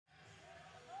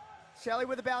Shelley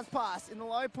with a bounce pass in the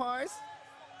low post.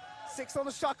 6 on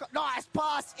the shot. Nice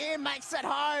pass in, makes it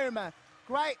home.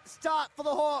 Great start for the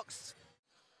Hawks.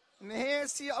 And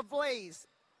here's here of Lees.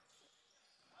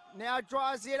 Now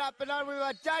drives it up and over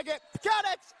with Daggett. Got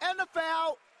it! And the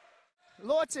foul.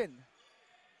 Lawton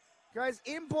goes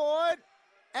inboard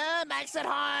and makes it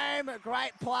home.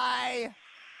 Great play.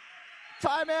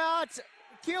 Timeout.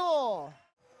 Keilor.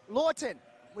 Lawton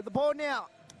with the ball now.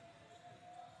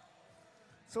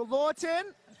 So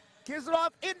Lawton gives it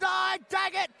off. Inside.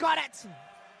 Daggett. Got it.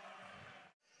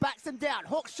 Backs him down.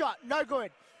 Hook shot. No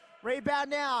good. Rebound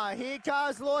now. Here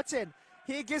goes Lawton.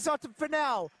 He gives off to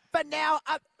Fennell. Fennell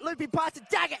up. Looping pass to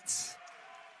Daggett.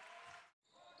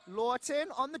 Lawton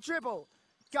on the dribble.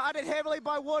 Guarded heavily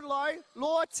by Woodlow.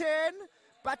 Lawton.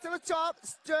 Back to the top.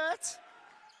 Sturt.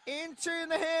 Into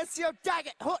the hands of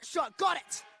Daggett. Hook shot. Got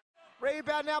it.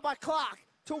 Rebound now by Clark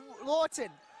to Lawton.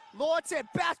 Lawton.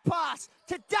 Bounce pass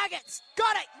to Daggett.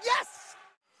 Got it. Yes!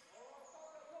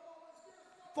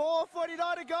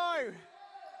 4:49 to go.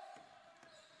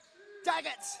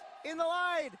 Daggett in the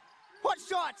lane. Hot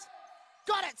shot.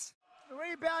 Got it.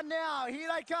 Rebound now. Here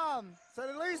they come. So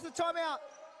they lose the timeout.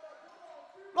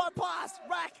 Long pass.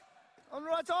 Rack. On the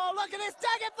right. Oh, look at this.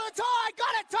 Daggett for the tie.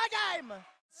 Got it. Tie game.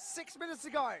 6 minutes to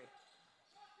go.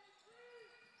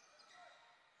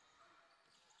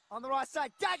 On the right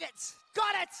side. Daggett.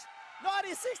 Got it.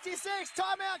 90-66.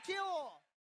 Timeout. Keilor.